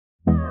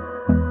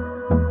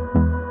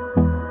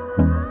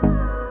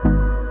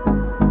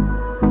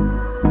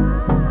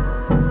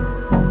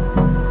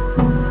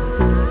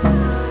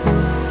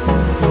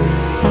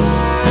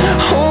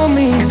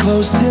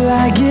close till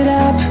I get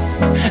up.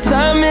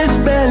 Time is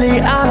barely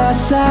on our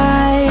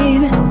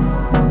side.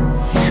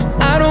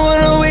 I don't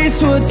wanna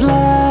waste what's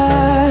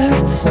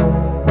left.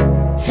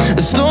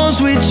 The storms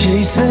we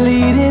chase are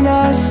leading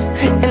us,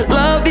 and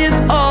love is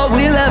all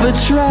we'll ever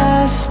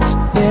trust.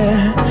 Yeah,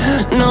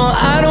 no,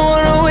 I don't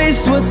wanna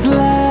waste what's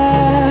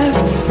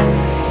left.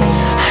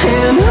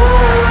 And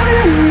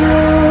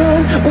on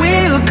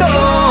we'll go,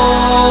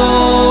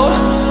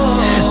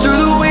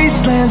 through the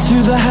wastelands,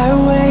 through the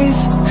highways,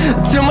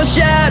 till my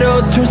shadow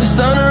turns to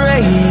sun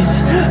rays.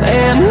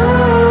 And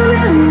on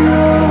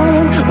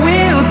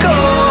we'll go,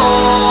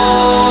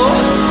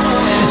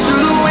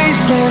 through the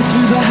wastelands,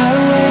 through the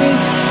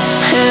highways,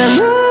 and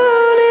on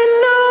we'll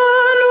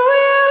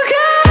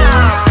go.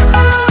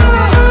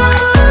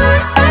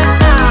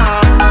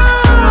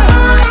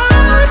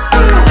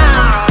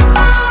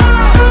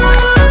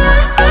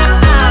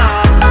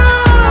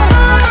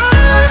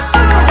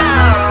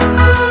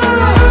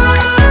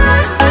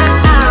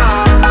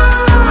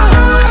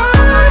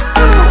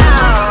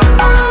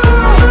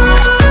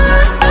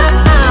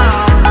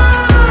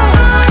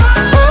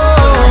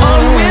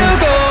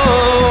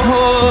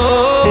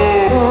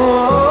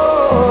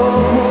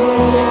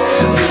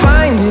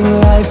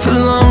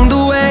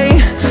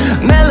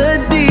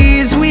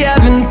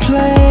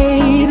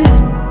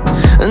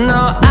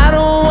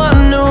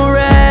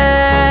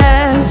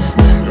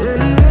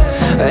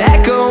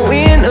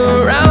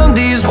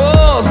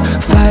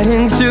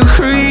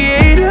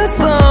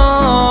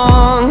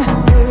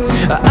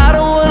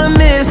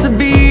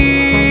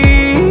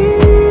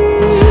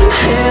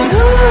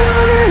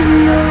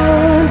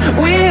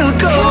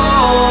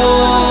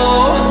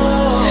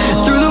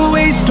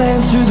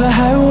 Through the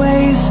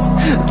highways,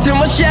 till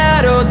my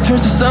shadow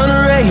turns to sun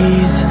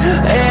rays.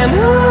 And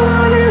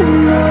on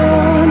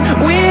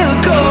we'll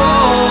go,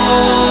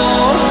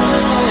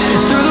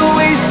 through the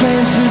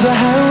wastelands, through the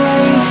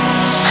highways,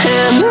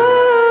 and on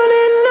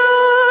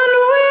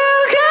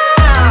we'll go.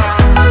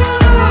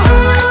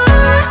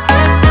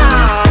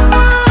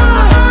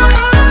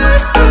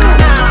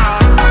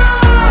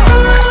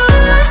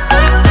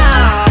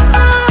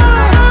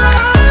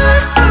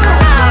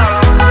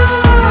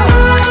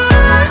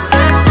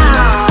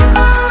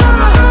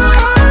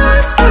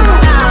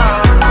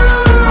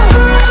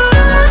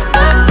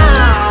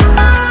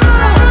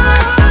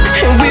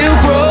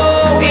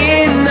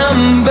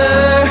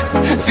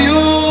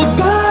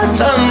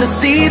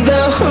 See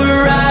the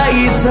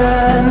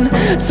horizon,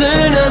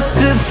 turn us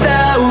to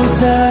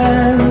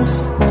thousands,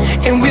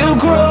 and we'll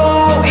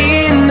grow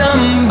in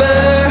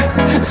number,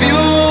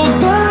 fueled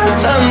by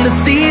them. To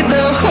see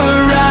the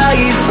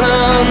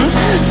horizon,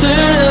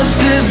 turn us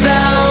to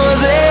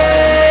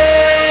thousands,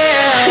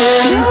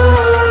 and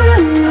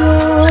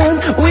on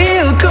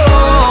we'll go,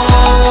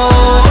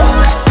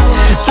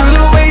 through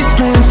the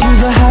wastelands, through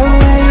the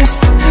highways,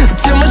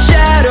 till my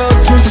shadow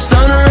turns to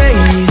sun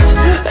rays.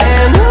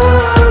 And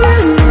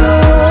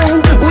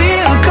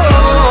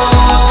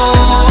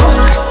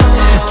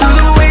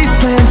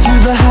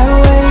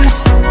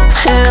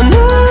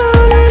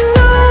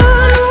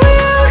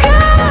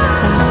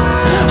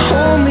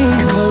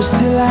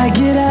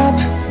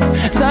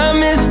time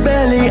is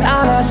barely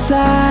on our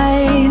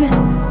side.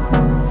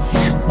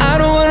 I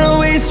don't wanna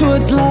waste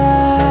what's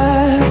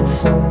left.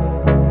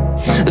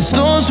 The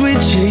storms we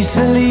chase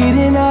are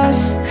leading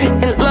us,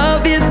 and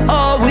love is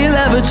all we'll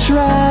ever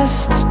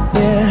trust.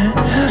 Yeah,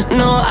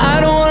 no, I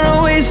don't wanna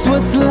waste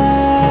what's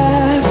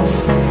left.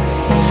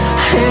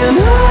 And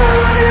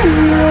on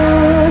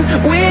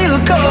we'll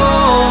go,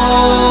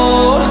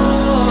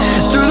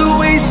 through the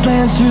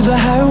wastelands, through the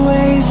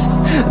highways,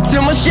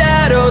 till my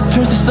shadow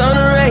turns to sun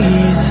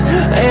rays.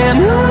 And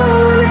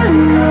on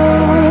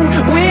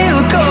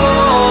we'll go,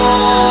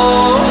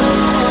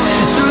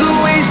 through the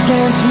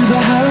wastelands, through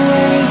the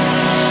highways,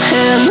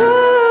 and on we'll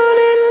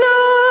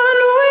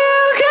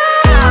go.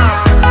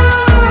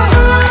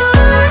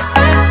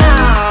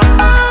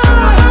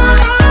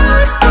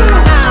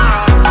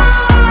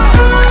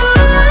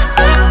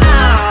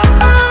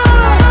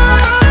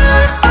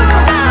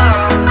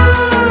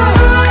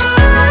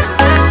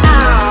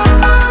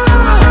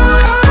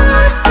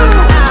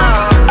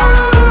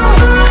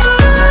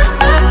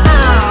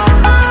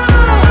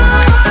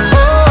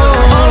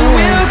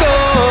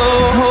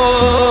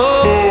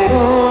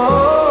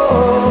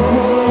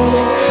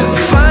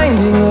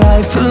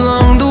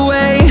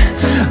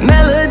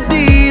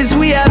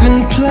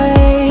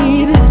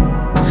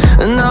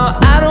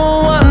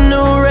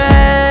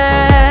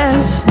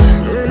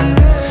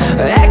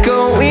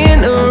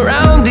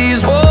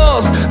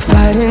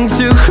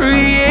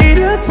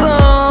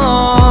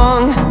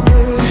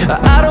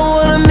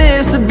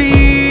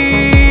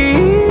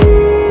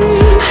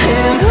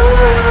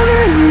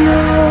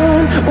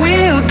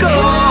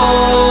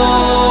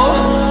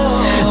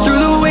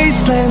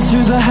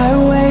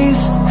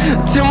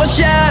 Till my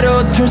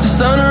shadow turns to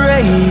sun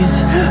rays.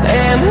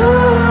 And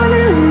on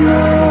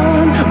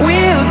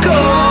we'll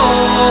go,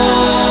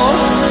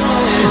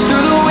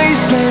 through the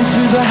wastelands,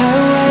 through the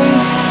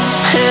highways,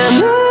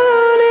 and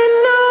on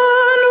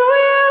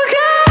we'll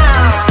go.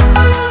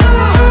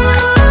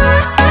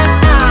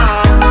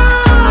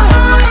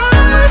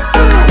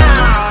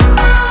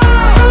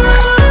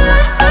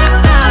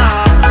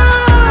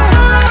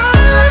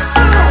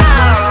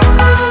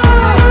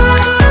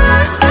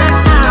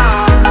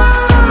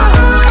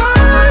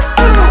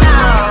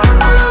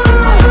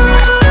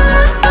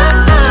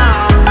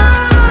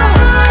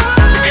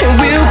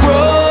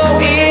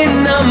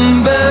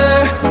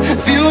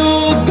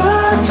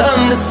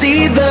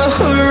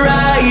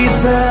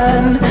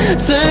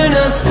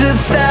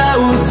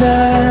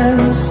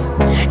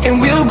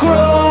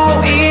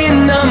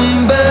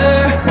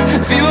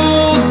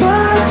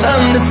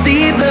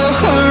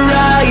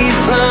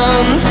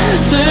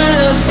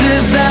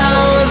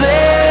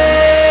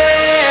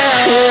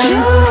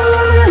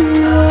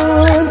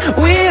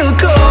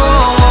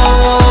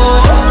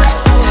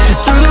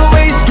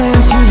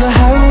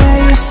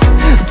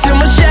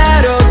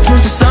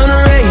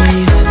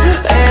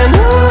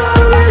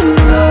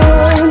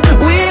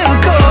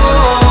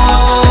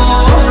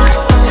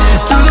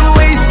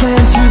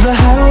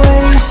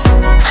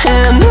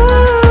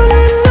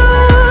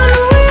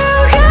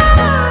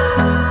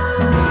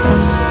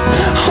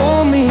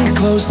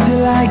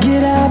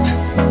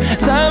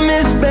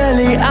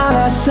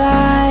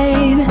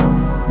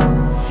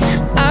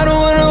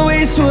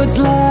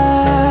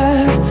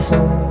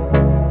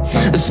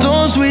 The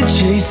storms we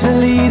chase are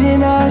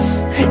leading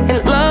us,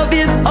 and love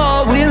is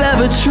all we'll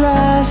ever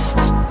trust.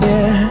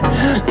 Yeah,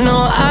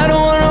 no, I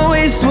don't wanna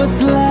waste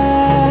what's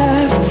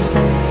left.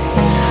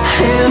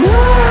 And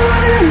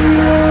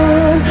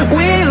on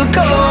we'll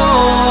go,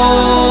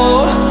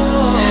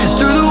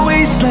 through the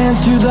wastelands,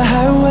 through the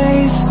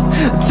highways,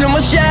 till my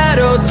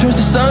shadow turns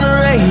to sun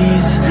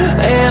rays.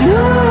 And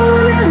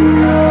on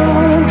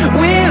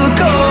we'll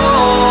go,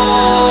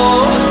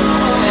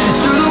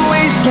 through the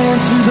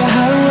wastelands, through the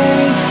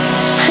highways,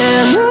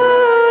 and on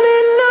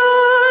we'll go.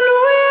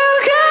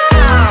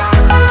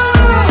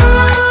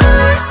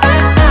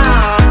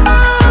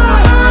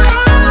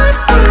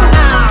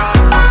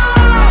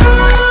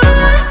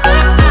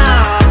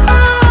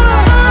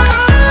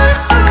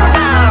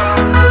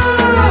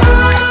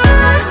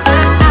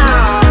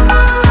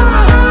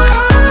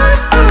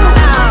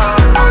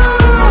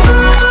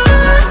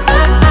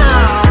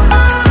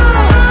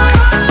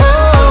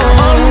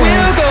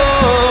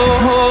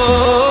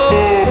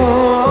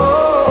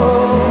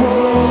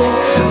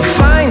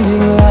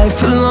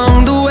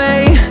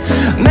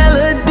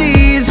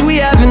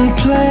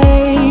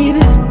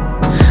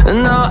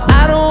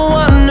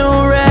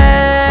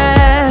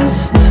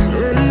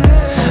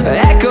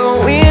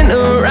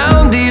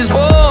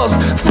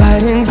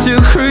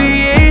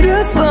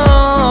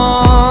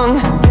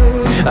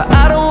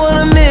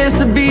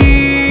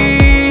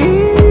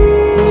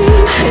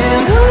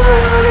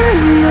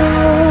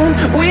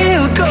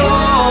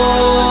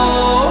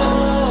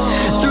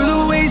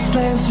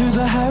 Through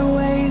the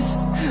highways,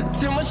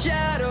 till my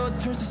shadow